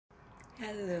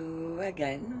Hello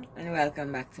again and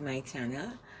welcome back to my channel.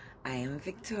 I am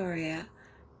Victoria.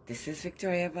 This is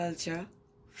VictoriaVulture.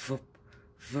 Voop,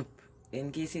 voop.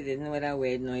 In case you didn't know what that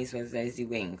weird noise was, that is the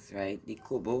wings, right? The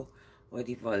kobo or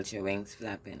the vulture wings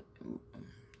flapping.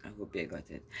 I hope you got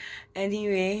it.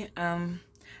 Anyway,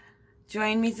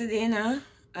 join me today now.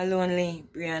 Alonely.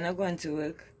 Brianna going to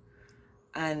work.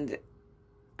 And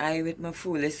I with my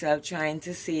foolish self trying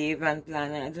to save and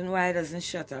plan. I don't know why it doesn't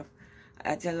shut up.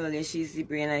 I tell Oli she's the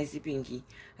brain, I's the pinky.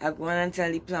 I go on and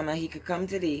tell the plumber he could come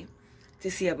today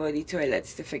to see about the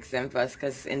toilets, to fix them first,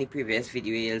 because in the previous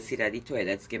video you'll see that the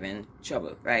toilet's giving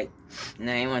trouble, right?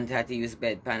 Now I want her to use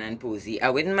bedpan and posy.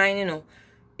 I wouldn't mind, you know,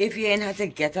 if you ain't had to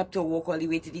get up to walk all the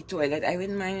way to the toilet, I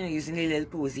wouldn't mind, you know, using the little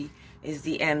posy. Is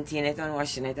the emptying it and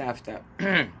washing it after.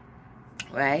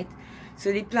 Right?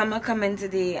 So the plumber coming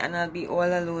today and I'll be all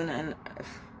alone, and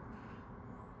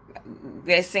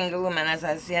we're a single woman, as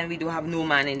I say, and we do have no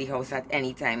man in the house at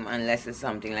any time unless it's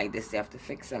something like this. They have to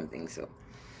fix something. So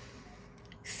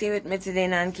stay with me today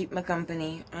now and keep me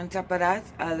company. On top of that,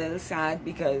 a little sad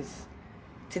because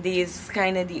today is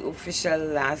kind of the official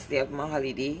last day of my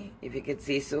holiday, if you could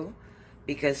say so,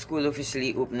 because school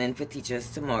officially opening for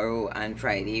teachers tomorrow and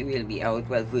Friday. We'll be out,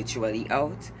 well, virtually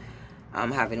out,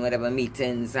 having whatever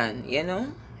meetings and, you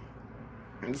know.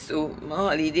 So my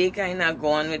holiday kind of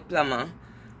gone with plumber.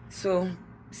 So,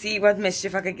 see what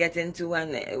mischief I could get into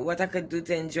and what I could do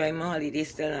to enjoy my holiday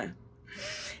still.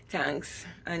 Thanks.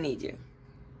 I need you.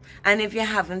 And if you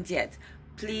haven't yet,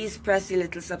 please press the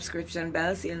little subscription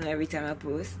bell so you'll know every time I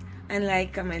post. And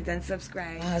like, comment, and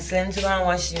subscribe. Hustling to go and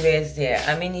wash the ways there.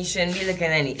 I mean, you shouldn't be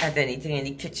looking at anything in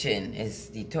the kitchen. It's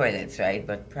the toilets, right?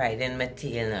 But pride in my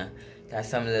tail now. There's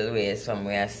some little ways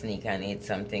somewhere I sneak and eat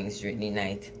some things during the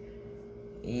night.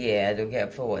 Yeah, I do get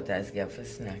up for water, I get up for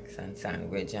snacks and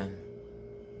sandwich. And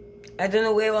I don't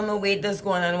know where my weight does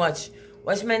go on and watch.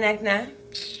 Watch my neck now.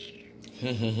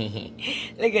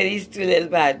 Look at these two little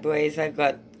bad boys I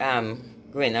got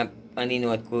growing up on the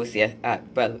North Coast here,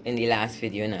 well, in the last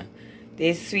video now.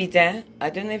 They're sweeter.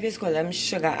 I don't know if it's called them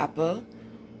sugar apple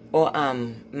or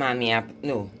mommy apple.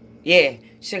 No. Yeah,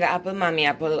 sugar apple, mommy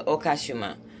apple, or cashew.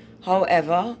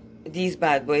 However, these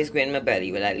bad boys go in my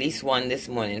belly. Well, at least one this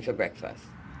morning for breakfast.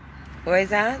 What is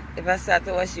that? If I start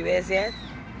to wash your waist yet?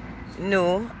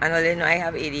 No. And all you know, I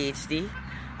have ADHD.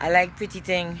 I like pretty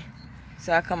things.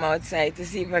 So I come outside to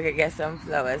see if I could get some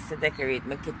flowers to decorate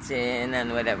my kitchen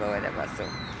and whatever. So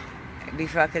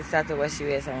before I could start to wash your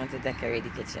waist, I want to decorate the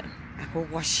kitchen. I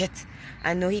could wash it.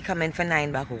 I know he coming for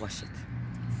 9, but I could wash it.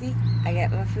 See? I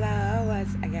got my flowers.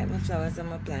 I got my flowers on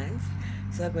my plants.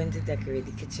 So I'm going to decorate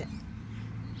the kitchen.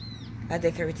 I'm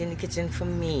decorating the kitchen for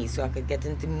me so I could get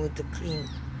into the mood to clean.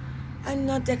 I'm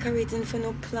not decorating for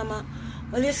no plumber.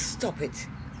 Well, you stop it.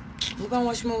 I'm going to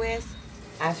wash my waist.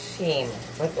 A shame.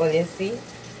 But all you see,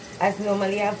 I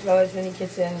normally have flowers in the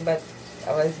kitchen, but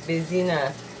I was busy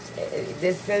now.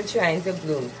 They're still trying to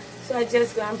bloom. So I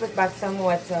just go and put back some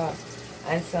water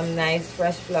and some nice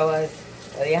fresh flowers.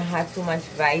 Well, you have too much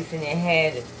vice in your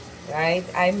head, right?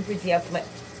 I'm pretty up my...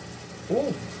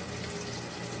 Ooh.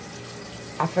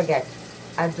 I forget.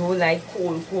 I do like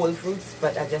cold fruits,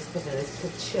 but I just put this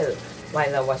to chill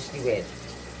while I wash the waist.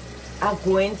 I'm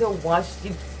going to wash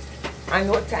the... I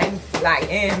know time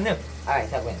flying.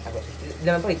 Alright, I'm going.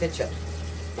 Let me put it to chill.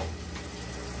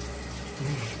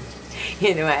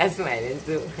 You know, I'm smiling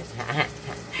too.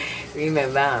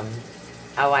 Remember,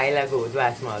 a while ago, do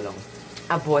I small long?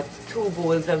 I bought 2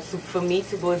 bowls of soup for me,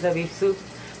 2 bowls of beef soup.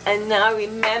 And now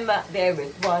remember, there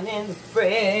is one in the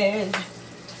fridge.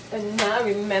 And now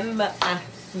remember, I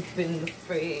have soup in the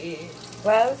fridge.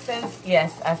 Well, since,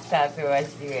 yes, I started to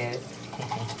wash the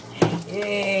waist.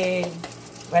 Yay!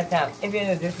 But if you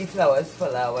notice, the flowers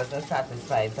full, I wasn't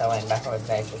satisfied, so I went back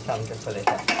outside for some to pull it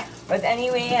up. But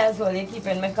anyway, as well, you're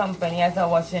keeping me company as a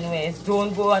washing waist.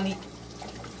 Don't go on the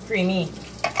creamy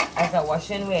as a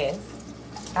washing waist.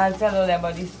 I'll tell you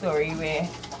about the story where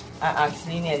I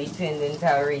actually nearly turned into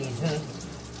a raisin.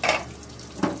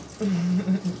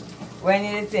 When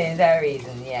you say it's a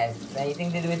raisin, yes,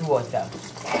 anything to do with water.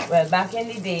 Well, back in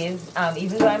the days,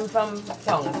 even though I'm from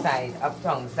Tongside, up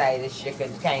Tongside, as you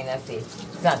could kind of say,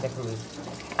 Santa Cruz,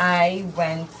 I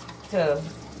went to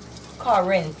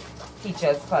Corinth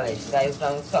Teachers College, that is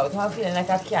down south. I'm feeling like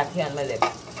a cat here on my lip.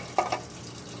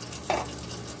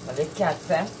 But the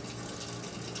cats, eh?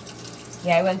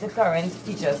 Yeah, I went to Corinth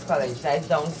Teachers College, that is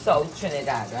down south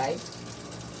Trinidad, right?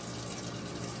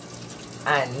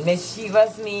 And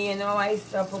mischievous me, you know my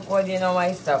stuff, of course, you know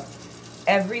my stuff.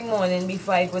 Every morning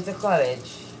before I go to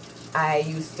college, I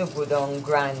used to go down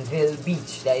Granville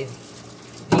Beach, that is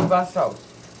deeper south.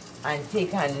 and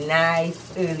take a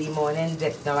nice early morning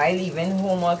dip. Now I leaving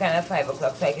home all kind of 5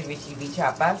 o'clock so I can reach the beach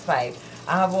at past 5.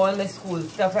 I have all my school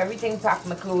stuff, everything packed,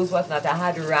 my clothes, whatnot. I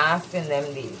had ras in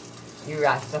them days. The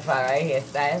Rastafari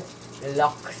hairstyle,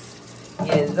 locks.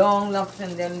 Yeah, long locks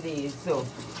in them days. So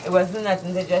it wasn't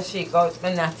nothing to just shake out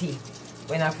my natty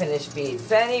when I finished bathe.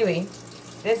 So anyway,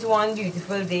 this one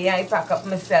beautiful day I pack up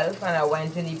myself and I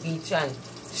went to the beach and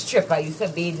strip. I used to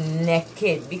bathe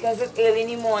naked because it's early in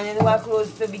the morning. We were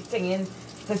close to be thinking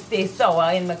to stay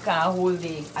sour in my car whole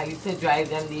day. I used to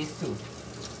drive them days too.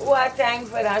 What time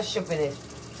for that strippiness?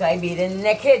 So I bathed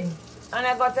naked and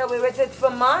I got away with it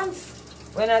for months.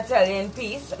 When I tell you in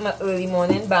peace, my early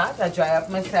morning bath, I dry up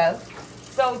myself.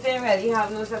 So I didn't really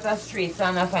have no sort of straights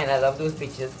and I find I love those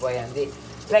bitches, boy, and they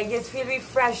like just feel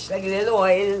refreshed, like little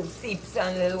oil seeps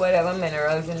and little whatever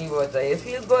minerals in the water. You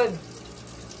feel good.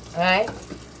 Right?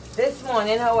 This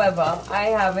morning, however, I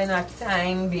having a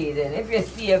time bathing. If you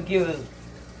see a girl,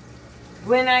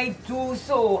 when I do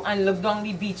so and look down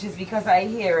the beaches because I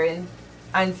hearing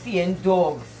and seeing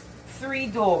dogs. 3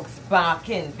 dogs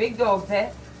barking. Big dogs,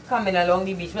 coming along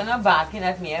the beach. Well, not barking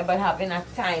at me, but having a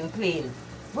time playing.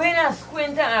 When I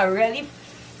squint and I really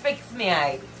fix my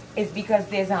eye, it's because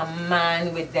there's a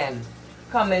man with them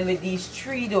coming with these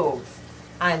 3 dogs.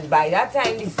 And by that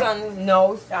time, the sun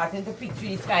now starting to peek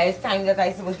through the sky. It's time that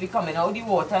I supposed to be coming out the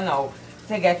water now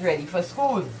to get ready for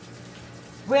school.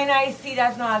 When I see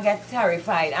that now, I get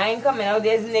terrified. I ain't coming out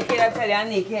there naked. I tell you, I'm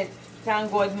naked.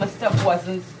 Thank God my stuff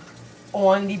wasn't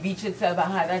on the beach itself. I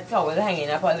had a towel hanging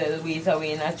up a little ways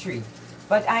away in a tree.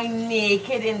 But I'm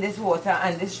naked in this water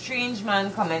and this strange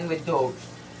man coming with dogs.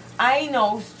 I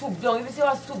now stoop down. If you see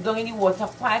I stoop down in the water,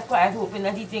 quiet, hoping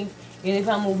that he thinks, you know, if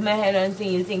I move my head and thing,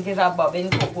 he'll think it's a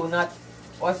bobbing coconut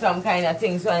or some kind of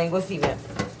thing, so I ain't go see me.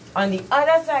 On the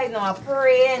other side now, I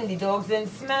praying the dogs didn't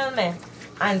smell me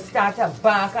and start to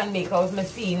bark and make out my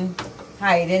scene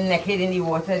hiding naked in the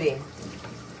water there.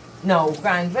 Now,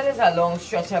 Granville is a long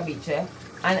stretch of beach,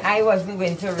 and I wasn't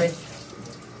going to risk.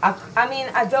 I mean,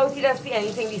 I doubt he'd see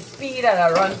anything, the speed that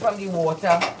I run from the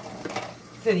water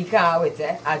to the car with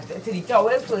it, to the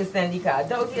towel first, then the car. I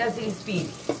doubt he'd see the speed.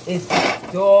 It's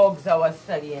dogs I was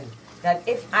studying. That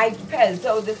if I pelt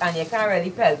out this, and you can't really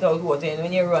pelt out water, and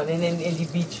when you're running in the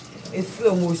beach, it's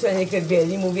slow motion, you can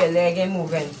barely move your leg and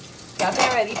moving. So I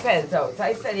can't really pelt out. So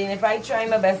I studying, if I try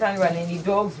my best and running, the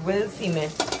dogs will see me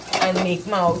and make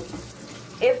mouth.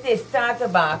 If they start to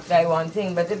bark, that's one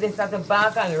thing, but if they start to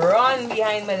bark and run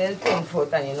behind my little thin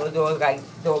foot, and you know, dog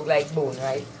like bone,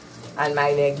 right? And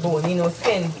my leg bone, you know,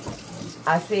 skin,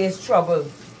 I say it's trouble.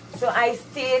 So I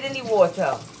stayed in the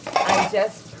water and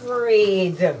just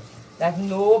prayed that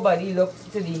nobody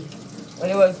looked to the,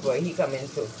 well, it was boy, he coming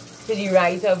so, to the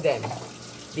right of them.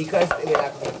 Because it will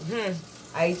happen.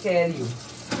 I tell you,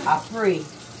 I pray.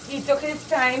 He took his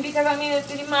time because, I mean,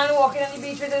 the man walking on the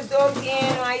beach with his dog, he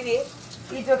ain't no idea.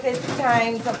 He took his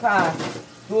time to pass.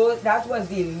 So that was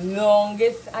the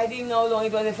longest, I didn't know how long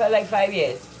it was, it felt like 5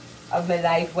 years of my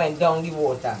life went down the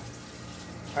water.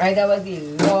 Right, that was the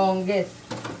longest.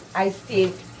 I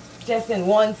stayed just in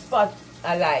one spot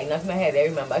alive, not my head. I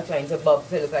remember trying to bob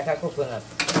to look like a coconut.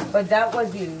 But that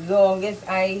was the longest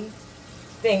I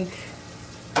think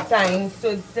time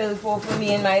stood still for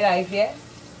me in my life, yeah?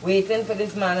 Waiting for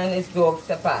this man and his dogs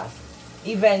to pass.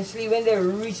 Eventually, when they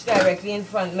reached directly in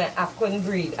front of me, I couldn't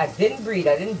breathe. I didn't breathe.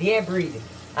 I didn't dare breathe.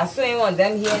 I saw him on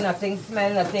them here, nothing,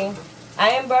 smell nothing.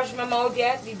 I ain't brushed my mouth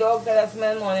yet. The dog that I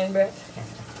smell morning breath.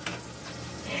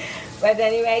 But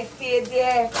anyway, I stayed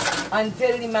there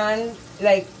until the man,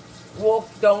 like,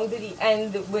 walked down to the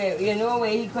end where, you know,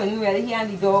 where he couldn't really, he and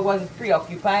the dog was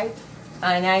preoccupied.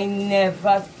 And I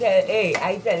never tell, hey,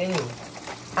 I telling you,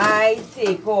 I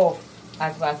take off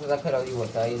as fast as I cut out the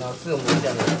water, you know, slow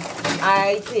motion.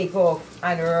 I take off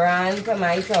and ran to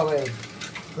my towel.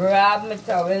 Grab my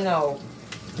towel now.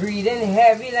 Breathing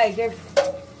heavy like if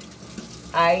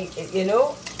you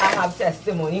know, I have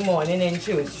testimony morning in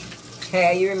church.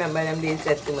 Hey, you remember them days,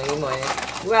 testimony morning.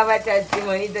 You have a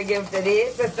testimony to give today,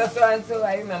 sister so and so.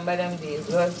 I remember them days.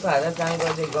 Lord Father, thank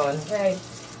God they're gone. Hey,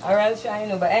 or else I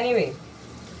know. But anyway,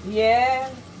 yeah,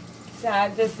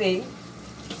 sad to say,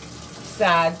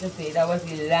 that was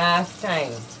the last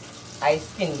time I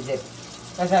skin dipped.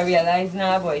 Because I realized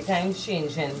now, boy, time's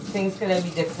changing. Things could have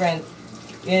been different,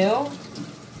 you know?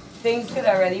 Things could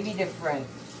have really be different.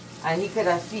 And he could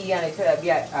have seen, and it could have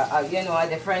been, you know, a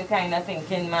different kind of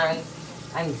thinking man.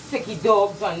 And sicky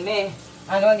dogs on me,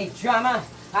 and all the drama.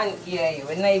 And yeah, you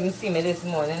would not even see me this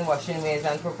morning washing ways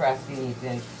and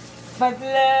procrastinating. But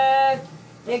look,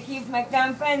 you keep my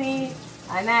company.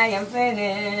 And I am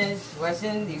finished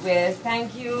washing the wares.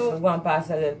 Thank you. I'm going to pass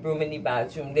a little broom in the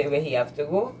bathroom there where he have to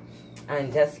go.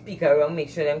 And just peek around, make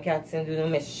sure them cats don't do no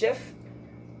mischief.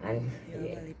 And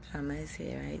yeah. The plumber is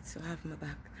here, right? So I have my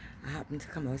back. I happen to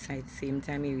come outside the same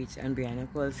time he reached, and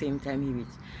Brianna called the same time he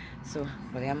reached. So,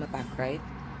 but I have my back, right?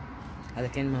 I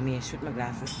look in mommy and shoot my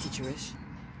glasses, teacherish.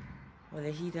 Well,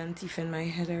 he done teeth in my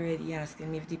head already,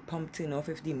 asking me if the pump turn off,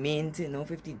 if the main turn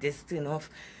off, if the disc turn off.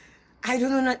 I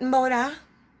don't know nothing about that.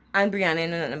 And Brianna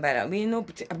know nothing about that. We know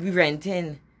we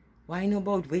renting. Why know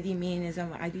about where the main is? I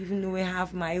don't even know where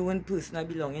half my own personal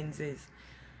belongings is.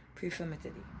 Pray for me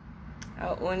today. I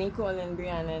only calling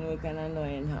Brianna and we can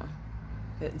annoying her.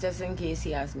 But just in case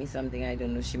he asks me something I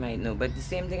don't know, she might know. But the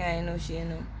same thing I know, she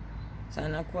know. So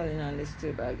I'm not calling her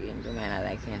disturb her again. Don't mind I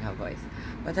like hearing her voice.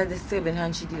 But her disturbing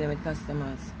hand, she dealing with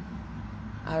customers.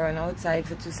 I run outside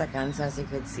for 2 seconds as you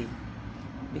could see.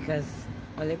 Because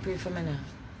all they pray for me now.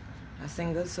 I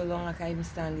single so long I can't even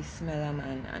stand the smell of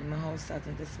man. And my house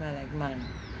starting to smell like man.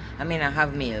 I mean I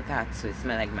have male cats, so it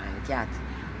smell like man cat.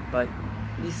 But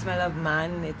the smell of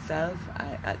man itself,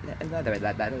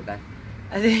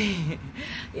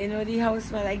 you know, the house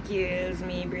smell like kills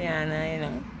me, Brianna, you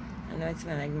know. I know it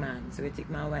smell like man, so it take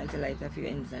me a while to light a few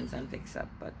incense and fix up,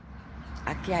 but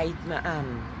I can't eat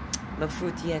my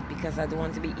fruit yet because I don't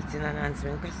want to be eating and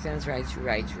answering questions right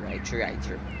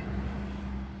through.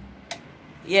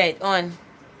 Yeah, it on.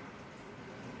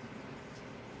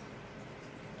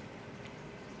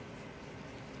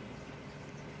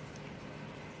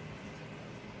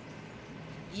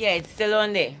 Yeah, it's still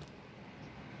on there.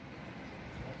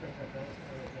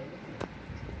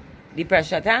 The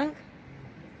pressure tank?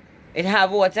 It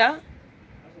have water?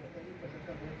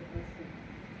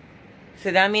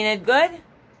 So that mean it good?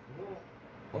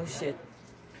 Oh shit.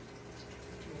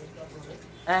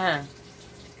 I'm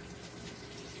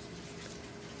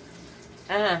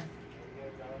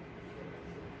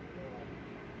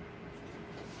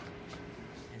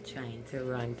trying to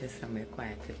run to somewhere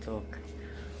quiet to talk.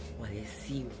 Well, you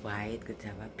see why it could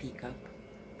have a peak up?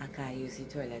 I can't use the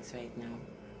toilets right now.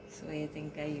 So what do you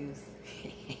think I use?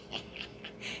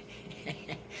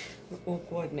 Oh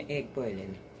God, my egg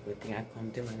boiling. Good thing I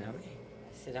come to run away.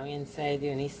 Sit down inside,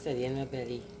 you only study in my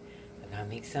belly. I gotta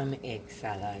make some egg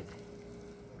salad.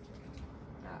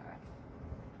 Alright.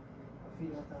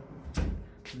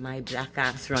 My black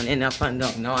ass running up and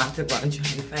down. Now I have to go and try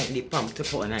to find the pump to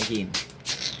put on again.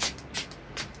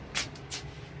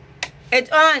 It's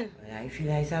on! Well, I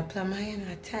feel like a plumber and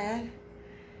I'm tired.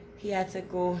 He had to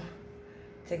go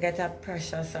to get a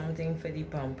pressure something for the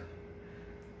pump.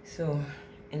 So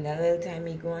in that little time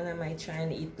he go on, I might try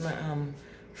and eat my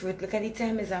fruit. Look at the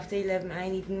time, it's after 11. I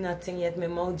ain't eating nothing yet. My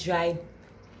mouth dry.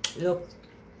 Look,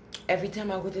 every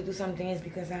time I go to do something it's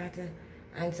because I have to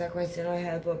answer a question or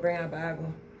help or bring a bag.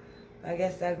 I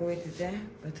guess that's go with it there.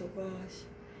 But oh gosh,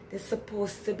 this is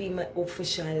supposed to be my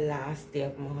official last day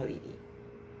of my holiday.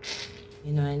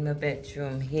 You know, in my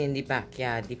bedroom, here in the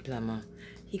backyard, the plumber.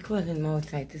 He calling me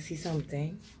outside to see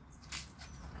something.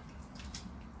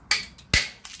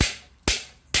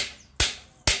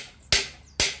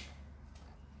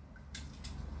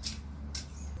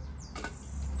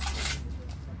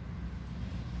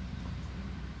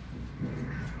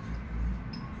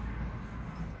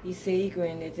 He say he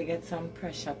going there to get some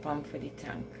pressure pump for the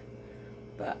tank.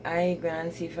 But I go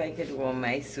and see if I could warm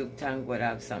my soup tank would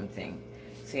have something.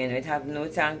 So you know, it have no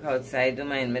tank outside, don't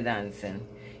mind me dancing.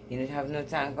 You know, it have no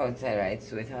tank outside, right?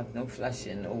 So it have no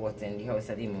flushing or water in the house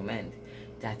at the moment.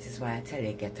 That is why I tell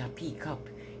you, get a peacup.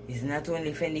 It's not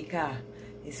only for the car,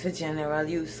 it's for general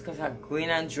use. Because I'm going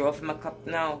and draw for my cup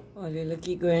now. Oh, look,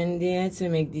 he going there to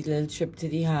make the little trip to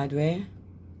the hardware.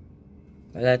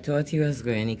 Well, I thought he was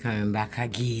going, he coming back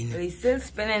again. But he's still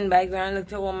spinning by going and look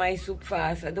to warm my soup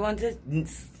fast. I don't want to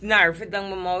snarf it down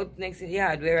my mouth next to the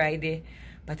hardware right there.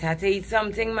 But I have to eat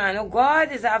something, man. Oh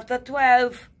God, it's after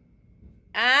 12.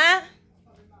 Huh?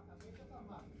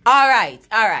 Alright.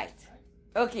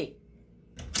 Okay.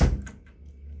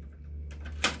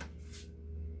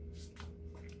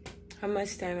 How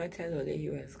much time I tell all he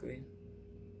was going?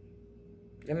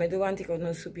 Let me do one take out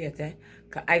no soup yet, eh?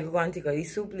 Cause I go and take out the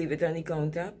soup, leave it on the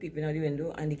counter, peeping out the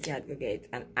window, and the cat go get it.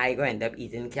 And I go end up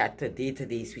eating cat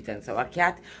today, sweet and sour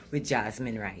cat with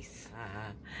jasmine rice.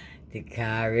 The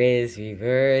car is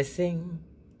reversing.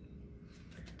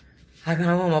 I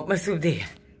can't warm up my soup there.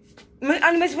 And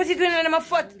I'm supposed to do it on my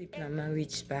foot. I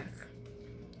reached back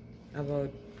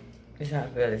about,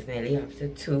 it's nearly after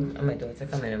 2, and my daughter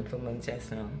coming in from home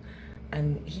just now.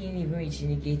 And he ain't even reaching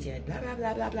the gate yet. Blah, blah,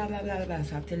 blah, blah, blah, blah, blah, blah.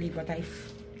 So I have to leave what I'm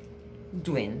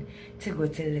doing to go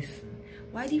to listen.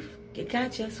 Why do you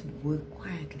can't just work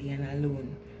quietly and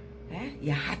alone? Eh?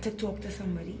 You had to talk to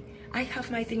somebody. I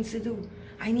have my things to do.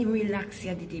 I need to relax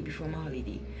here the day before my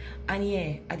holiday. And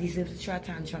yeah, I deserve to throw a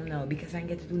tantrum now because I didn't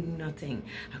get to do nothing.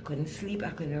 I couldn't sleep, I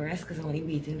couldn't rest because I'm only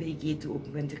waiting for the gate to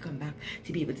open when to come back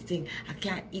to be able to think. I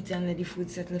can't eat and let the food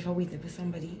settle if I'm waiting for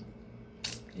somebody.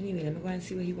 Anyway, let me go and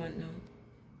see what he want now.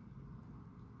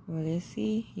 Well, you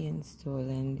see, he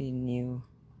installing the new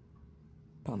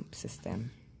pump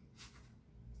system.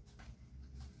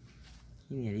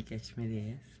 He nearly catch me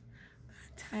there. I'm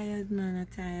tired, man. I'm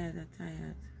tired.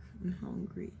 I'm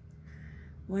hungry.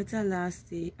 What a last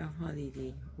day of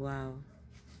holiday. Wow.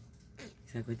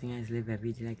 It's a good thing I live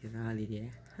every day like it's a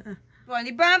holiday. On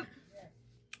the pump?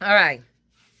 Alright.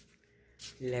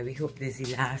 Let me hope this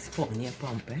is the last pony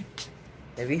pump, eh?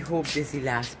 Let me hope this is the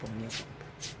last pony pump.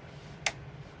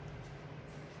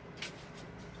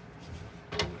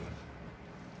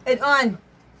 It on!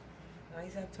 Oh,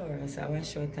 he's a Taurus. I was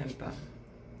short temper.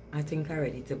 I think I'm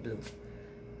ready to blow.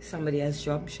 Somebody else's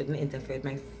job shouldn't interfere with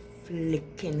my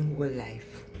flicking whole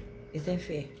life. Is that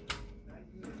fair?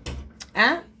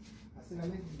 Huh?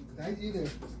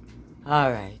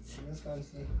 Alright.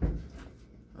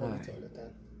 Alright.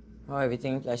 Oh,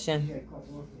 everything flushing?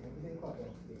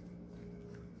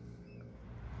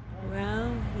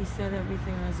 Well, he said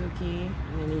everything was okay.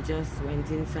 And then he just went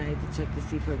inside to check to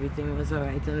see if everything was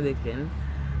alright and looking.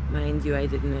 Mind you, I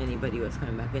didn't know anybody was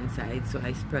coming back inside, so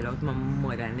I spread out my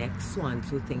mother neck swan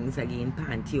two things again,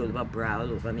 panty all over, bra all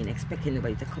over. I mean, expecting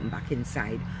nobody to come back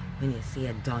inside when you say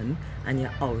you're done and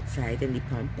you're outside in the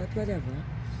pump, but whatever.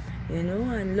 You know,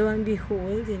 and lo and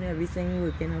behold, you know, everything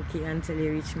working okay until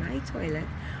you reach my toilet,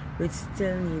 which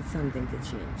still needs something to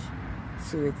change.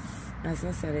 So it's, as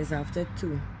I said, it's after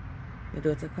 2. My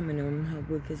daughter coming home, her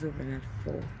work is over at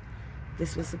 4.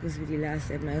 This was supposed to be the last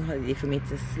day of my holiday for me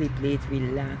to sleep late,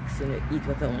 relax, you know, eat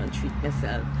what I want, treat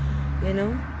myself, you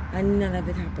know, and none of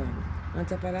it happened. On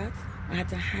top of that, I had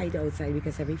to hide outside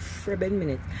because every fribbing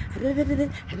minute,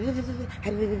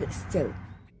 still.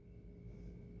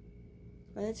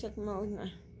 But I check my out now.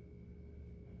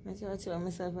 I try to throw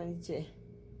myself on the chair.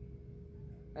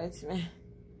 That's me.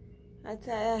 I'm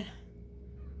tired.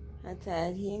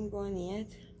 He ain't gone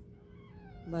yet.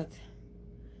 But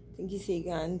I think he say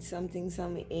gone something,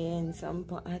 some in, some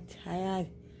I'm tired.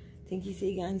 I think he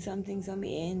say gone something, some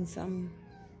in, some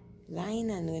line,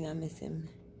 and when I miss him,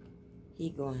 he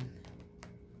gone.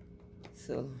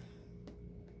 So,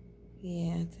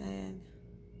 yeah, I'm tired.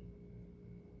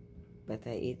 But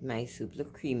I ate my soup.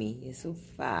 Look creamy. You're so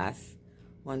fast.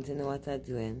 Want to know what I'm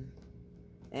doing?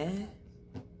 Eh?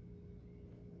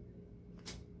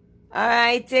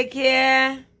 Alright, take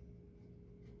care.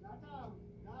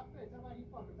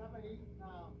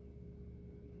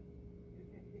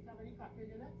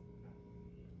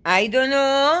 I don't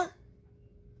know.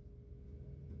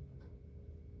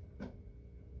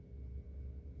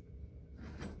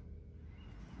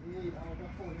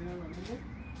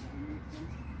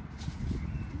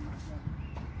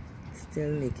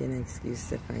 Still making an excuse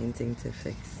to find things to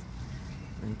fix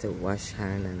and to wash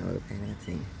hand and all kind of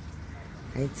thing.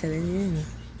 I telling you, you know.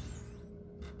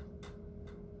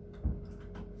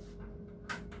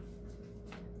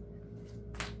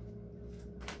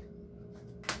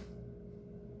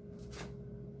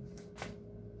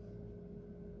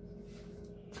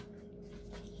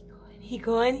 He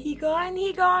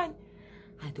gone.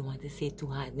 I don't want to say it too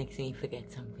hard, next time you forget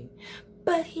something.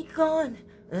 But he gone.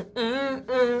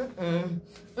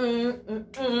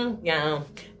 Down.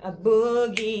 A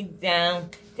boogie down.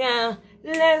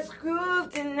 Let's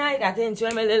groove tonight. I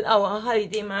enjoy my little hour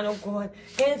holiday, man. Oh God.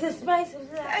 It's the spice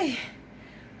of life.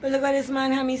 But look at this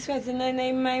man, how me sweating the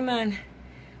name, my man.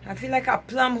 I feel like a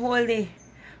plum whole day.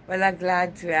 Well, I'm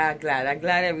glad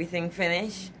everything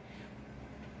finished.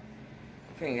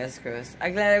 Fingers crossed.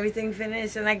 I'm glad everything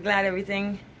finished, and I'm glad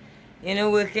everything, you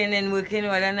know, working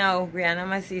well now. Brianna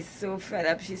must is so fed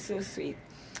up. She's so sweet.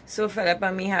 So fed up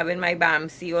on me having my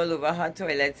Bamsi all over her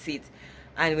toilet seat.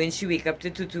 And when she wake up to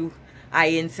tutu, I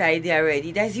inside there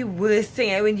already. That's the worst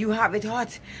thing, when you have it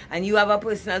hot and you have a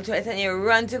personal toilet and you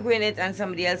run to go in it and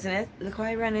somebody else in it. Look how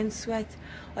I run in sweat.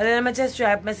 Well, then I'm just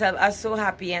dry up myself. I'm so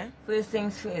happy, eh? First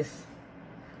things first.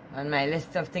 On my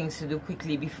list of things to do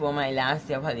quickly before my last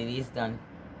day of holiday is done.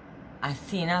 I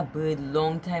seen a bird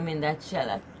long time in that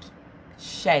shed.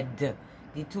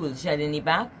 The tool shed in the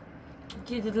back.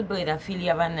 Cute little bird. I feel you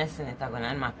have a nest in it. I'm going to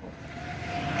unmark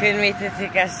it. Couldn't wait to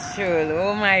take a stroll.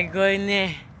 Oh my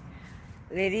goodness.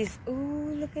 Ladies, oh,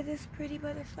 look at this pretty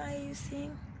butterfly. You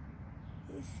seeing?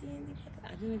 You seeing the butterfly?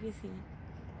 I don't know if you're seeing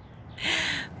it.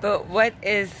 But what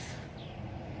is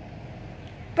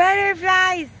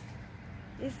butterflies?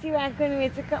 You see why I couldn't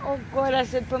wait to come? Oh God, I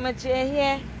should put my chair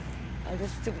here. I'll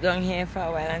just stoop down here for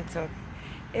a while and talk.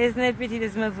 Isn't it pretty?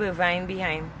 This is my vine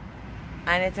behind.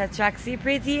 And it attracts the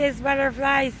prettiest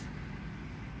butterflies.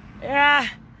 Yeah.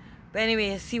 But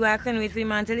anyway, you see why I couldn't wait for the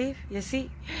man to leave? You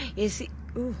see? You see?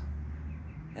 Ooh.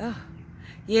 Oh.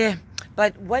 Yeah.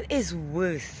 But what is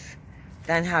worse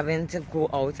than having to go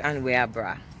out and wear a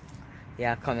bra? They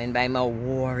are coming by my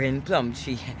warring plum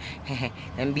tree.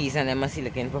 Them bees and them must be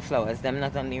looking for flowers. Them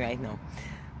not on me right now.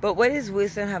 But what is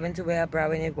worse than having to wear a bra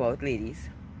when you go out, ladies?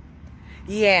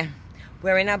 Yeah.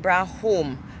 Wearing a bra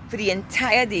home for the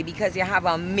entire day because you have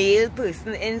a male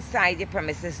person inside your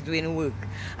premises doing work.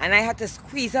 And I had to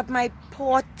squeeze up my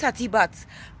poor tutty butts.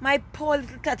 My poor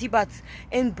little tutty butts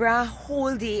in bra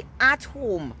whole day at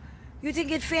home. You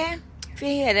think it's fair? If you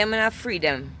hear them and have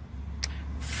freedom.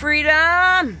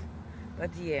 Freedom!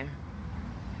 But yeah,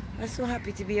 I'm so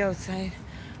happy to be outside.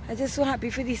 I'm just so happy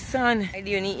for the sun. I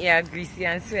the only air greasy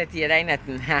and sweaty and I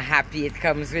nothing. Happy it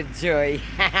comes with joy.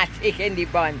 Taking the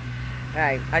bun.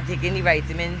 Right, I'm taking the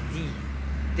vitamin D.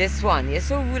 This one. You're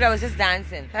so rude, I was just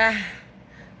dancing. I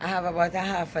have about a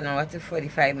half an hour to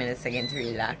 45 minutes again to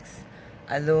relax.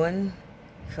 Alone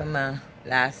for my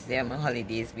last day of my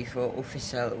holidays before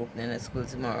official opening of school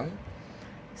tomorrow.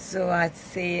 So I'd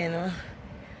say, you know,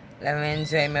 let me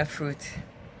enjoy my fruit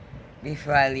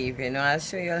before I leave, you know. I'll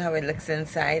show you all how it looks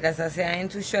inside. As I say, I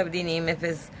ain't too sure of the name, if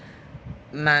it's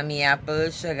Mammy Apple,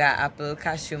 Sugar Apple,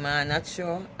 Cashew, I'm not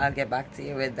sure. I'll get back to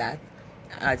you with that.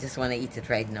 I just want to eat it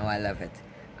right now. I love it.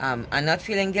 I'm not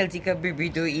feeling guilty because Bibi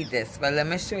do eat this, but let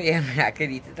me show you how I could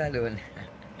eat it alone.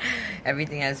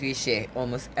 Everything else we share,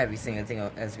 almost every single thing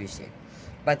else we share.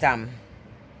 But I'll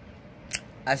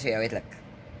show you how it look.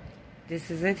 This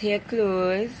is it here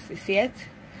close. You see it?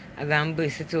 I'm going to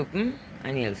burst it open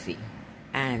and you'll see.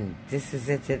 And this is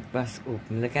it burst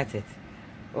open. Look at it.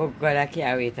 Oh God, I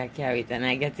can't wait, and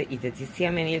I get to eat it. You see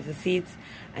how many little seeds?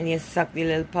 And you suck the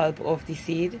little pulp off the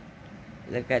seed.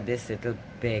 Look at this little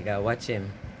beggar. Watch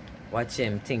him,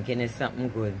 thinking it's something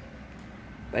good.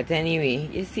 But anyway,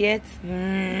 you see it?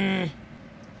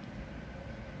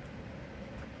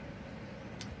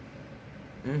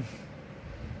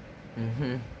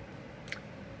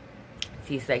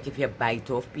 Tastes like if you bite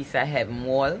off piece of heaven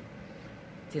wall.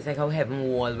 Tastes like how heaven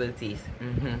wall will taste.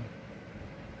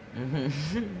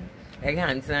 Like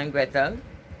Hansel and Gretel.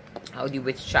 How the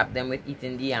witch trapped them with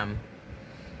eating the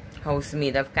house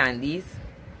made of candies.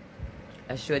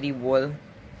 I show the wall,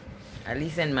 at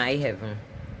least in my heaven,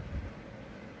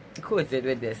 coated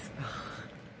with this.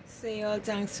 So y'all,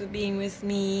 thanks for being with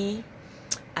me.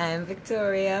 I am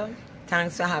Victoria.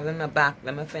 Thanks for having me back.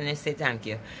 Let me finish say thank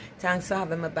you. Thanks for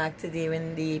having me back today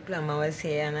when the plumber was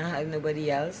here and I had nobody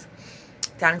else.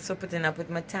 Thanks for putting up with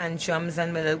my tantrums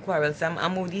and my little quarrels.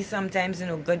 I'm moody sometimes, you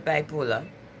know, good bipolar.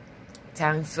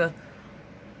 Thanks for...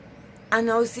 I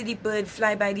now see the bird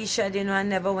fly by the shed, you know, I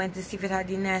never went to see if it had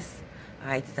the nest.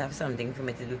 Alright, it have something for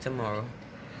me to do tomorrow.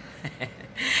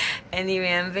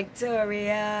 Anyway, I'm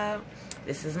Victoria.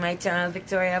 This is my channel,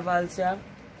 VictoriaVulture.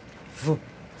 Voop,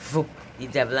 voop. The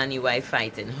devil and the wife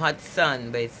fighting. Hot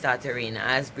sun, but it started to rain.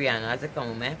 Ask Brianna how to come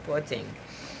with me. Poor thing.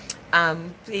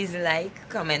 Please like,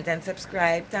 comment, and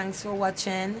subscribe. Thanks for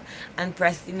watching. And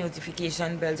press the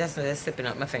notification bell. Just now, just slipping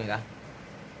out my finger.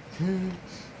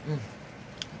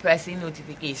 Press the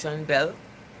notification bell.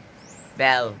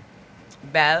 Bell.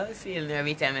 So you'll know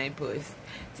every time I post.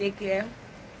 Take care.